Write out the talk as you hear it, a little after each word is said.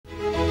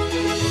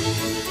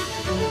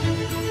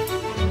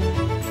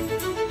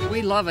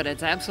love it.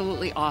 It's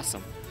absolutely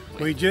awesome.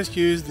 We just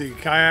used the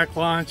kayak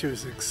launch. It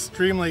was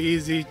extremely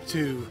easy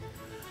to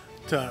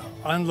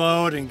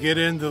unload and get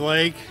in the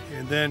lake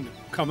and then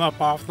come up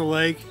off the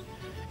lake.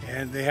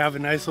 And they have a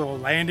nice little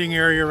landing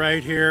area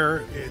right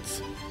here.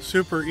 It's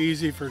super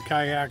easy for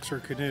kayaks or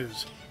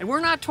canoes. And we're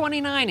not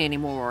 29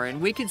 anymore,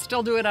 and we can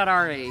still do it at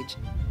our age.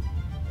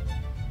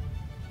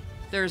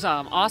 There's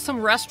awesome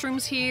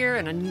restrooms here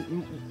and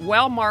a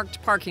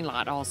well-marked parking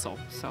lot also.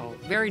 So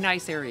very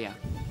nice area.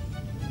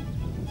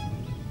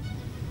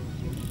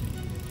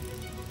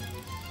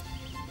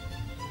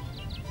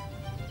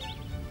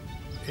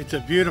 It's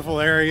a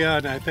beautiful area,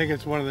 and I think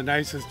it's one of the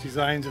nicest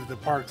designs of the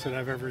parks that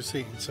I've ever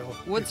seen. So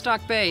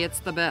Woodstock Bay, it's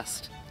the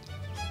best.